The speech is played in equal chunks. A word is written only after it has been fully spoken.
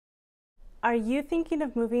Are you thinking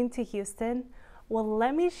of moving to Houston? Well,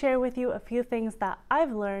 let me share with you a few things that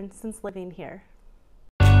I've learned since living here.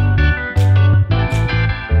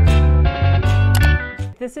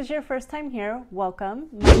 If this is your first time here, welcome.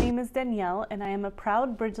 My name is Danielle and I am a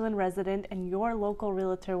proud Bridgeland resident and your local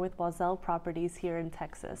realtor with Wazell Properties here in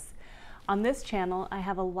Texas. On this channel, I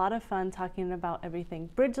have a lot of fun talking about everything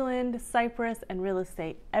Bridgeland, Cypress, and real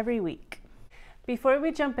estate every week. Before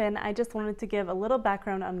we jump in, I just wanted to give a little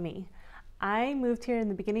background on me. I moved here in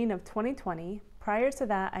the beginning of 2020. Prior to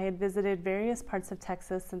that, I had visited various parts of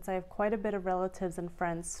Texas since I have quite a bit of relatives and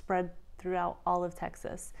friends spread throughout all of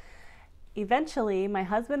Texas. Eventually, my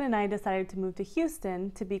husband and I decided to move to Houston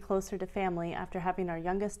to be closer to family after having our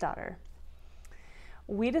youngest daughter.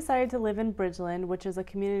 We decided to live in Bridgeland, which is a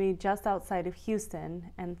community just outside of Houston,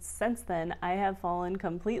 and since then, I have fallen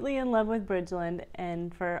completely in love with Bridgeland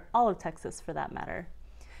and for all of Texas for that matter.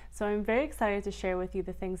 So I'm very excited to share with you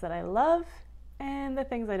the things that I love and the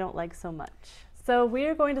things I don't like so much. So we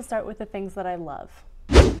are going to start with the things that I love.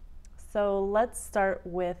 So let's start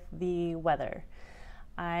with the weather.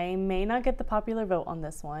 I may not get the popular vote on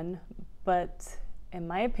this one, but in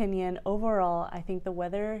my opinion, overall, I think the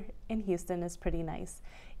weather in Houston is pretty nice.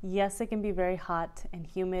 Yes, it can be very hot and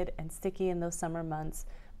humid and sticky in those summer months,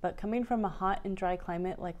 but coming from a hot and dry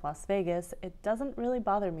climate like Las Vegas, it doesn't really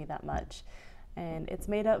bother me that much. And it's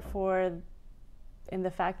made up for in the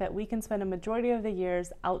fact that we can spend a majority of the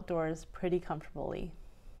years outdoors pretty comfortably.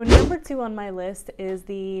 Number 2 on my list is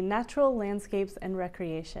the natural landscapes and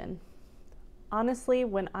recreation. Honestly,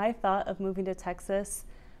 when I thought of moving to Texas,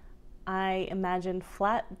 I imagined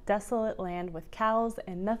flat, desolate land with cows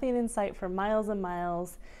and nothing in sight for miles and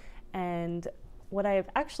miles. And what I have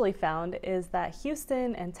actually found is that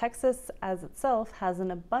Houston and Texas as itself has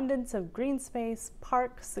an abundance of green space,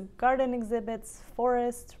 parks, garden exhibits,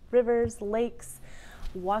 forests, rivers, lakes,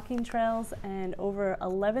 walking trails, and over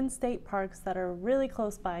 11 state parks that are really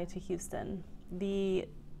close by to Houston. The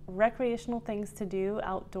recreational things to do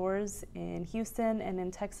outdoors in Houston and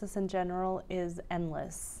in Texas in general is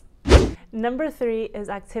endless. Number 3 is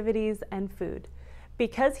activities and food.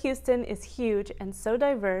 Because Houston is huge and so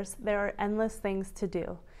diverse, there are endless things to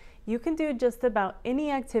do. You can do just about any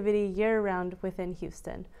activity year-round within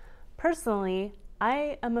Houston. Personally,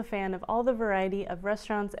 I am a fan of all the variety of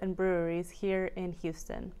restaurants and breweries here in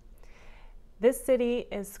Houston. This city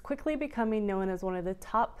is quickly becoming known as one of the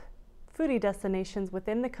top foodie destinations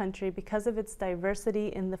within the country because of its diversity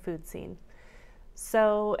in the food scene.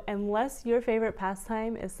 So unless your favorite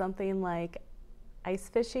pastime is something like ice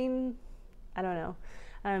fishing, I don't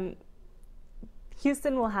know.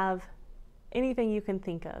 Houston will have anything you can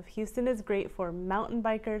think of. Houston is great for mountain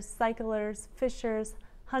bikers, cyclers, fishers,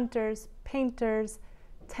 hunters, painters,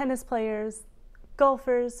 tennis players,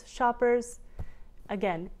 golfers, shoppers.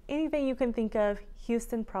 Again, anything you can think of,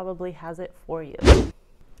 Houston probably has it for you.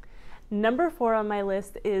 Number 4 on my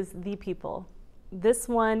list is the people. This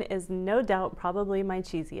one is no doubt probably my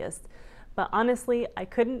cheesiest, but honestly, I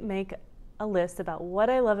couldn't make a list about what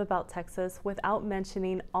I love about Texas without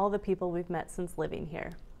mentioning all the people we've met since living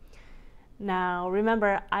here. Now,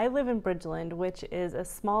 remember, I live in Bridgeland, which is a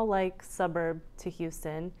small suburb to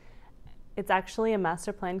Houston. It's actually a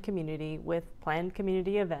master planned community with planned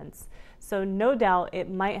community events, so no doubt it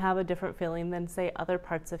might have a different feeling than, say, other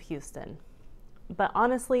parts of Houston. But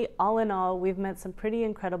honestly, all in all, we've met some pretty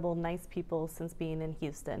incredible, nice people since being in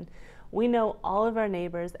Houston. We know all of our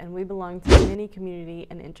neighbors and we belong to many community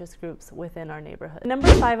and interest groups within our neighborhood.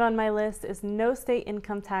 Number 5 on my list is no state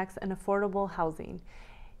income tax and affordable housing.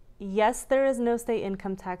 Yes, there is no state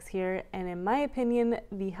income tax here, and in my opinion,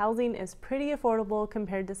 the housing is pretty affordable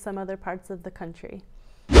compared to some other parts of the country.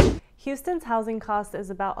 Houston's housing cost is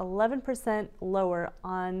about 11% lower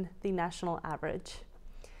on the national average.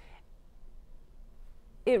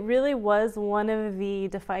 It really was one of the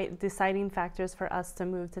deciding factors for us to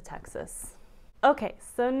move to Texas. Okay,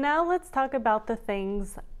 so now let's talk about the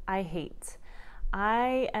things I hate.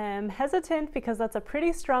 I am hesitant because that's a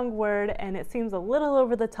pretty strong word and it seems a little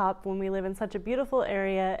over the top when we live in such a beautiful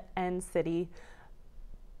area and city.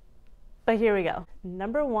 But here we go.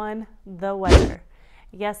 Number 1, the weather.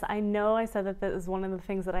 Yes, I know I said that this is one of the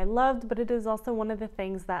things that I loved, but it is also one of the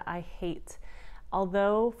things that I hate.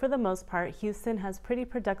 Although, for the most part, Houston has pretty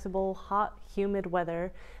predictable, hot, humid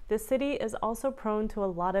weather, this city is also prone to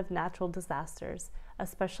a lot of natural disasters,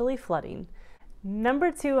 especially flooding.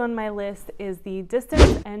 Number 2 on my list is the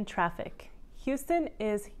distance and traffic. Houston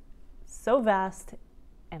is so vast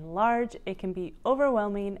and large, it can be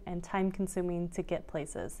overwhelming and time-consuming to get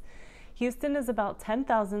places. Houston is about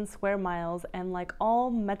 10,000 square miles, and like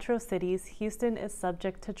all metro cities, Houston is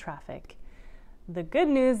subject to traffic. The good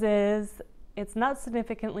news is it's not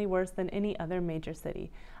significantly worse than any other major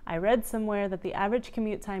city. I read somewhere that the average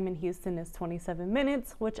commute time in Houston is 27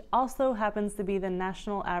 minutes, which also happens to be the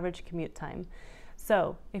national average commute time.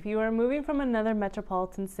 So if you are moving from another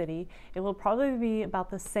metropolitan city, it will probably be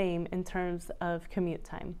about the same in terms of commute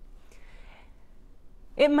time.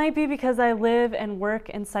 It might be because I live and work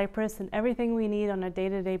in Cypress and everything we need on a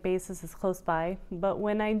day-to-day basis is close by, but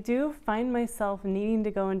when I do find myself needing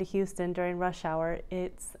to go into Houston during rush hour,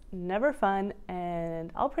 it's never fun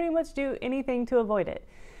and I'll pretty much do anything to avoid it.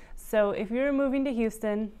 So if you're moving to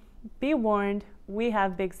Houston, be warned, we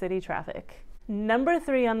have big city traffic. Number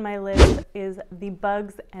 3 on my list is the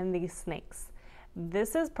bugs and the snakes.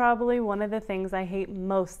 This is probably one of the things I hate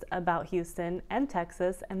most about Houston and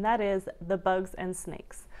Texas, and that is the bugs and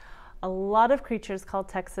snakes. A lot of creatures call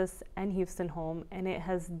Texas and Houston home, and it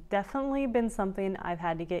has definitely been something I've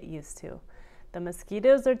had to get used to. The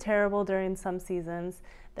mosquitoes are terrible during some seasons.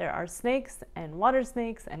 There are snakes and water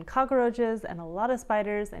snakes and cockroaches and a lot of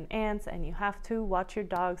spiders and ants, and you have to watch your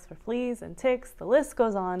dogs for fleas and ticks. The list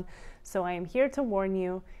goes on. So I am here to warn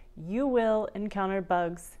you, you will encounter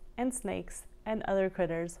bugs and snakes and other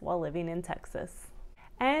critters while living in Texas.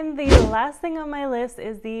 And the last thing on my list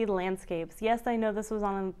is the landscapes. Yes, I know this was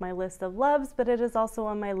on my list of loves, but it is also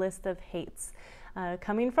on my list of hates.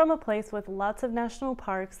 Coming from a place with lots of national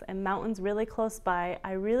parks and mountains really close by,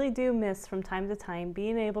 I really do miss from time to time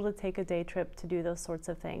being able to take a day trip to do those sorts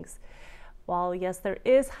of things. While yes, there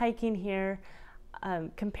is hiking here,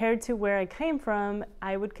 compared to where I came from,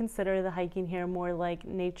 I would consider the hiking here more like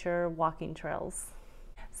nature walking trails.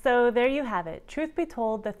 So there you have it. Truth be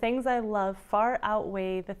told, the things I love far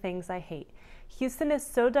outweigh the things I hate. Houston is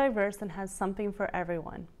so diverse and has something for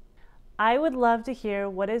everyone. I would love to hear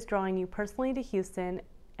what is drawing you personally to Houston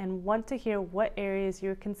and want to hear what areas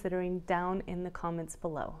you're considering down in the comments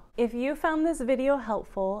below. If you found this video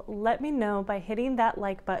helpful, let me know by hitting that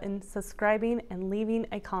like button, subscribing, and leaving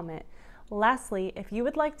a comment. Lastly, if you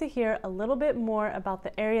would like to hear a little bit more about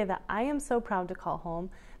the area that I am so proud to call home,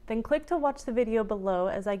 then click to watch the video below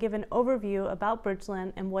as I give an overview about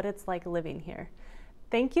Bridgeland and what it's like living here.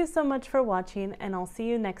 Thank you so much for watching, and I'll see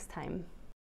you next time.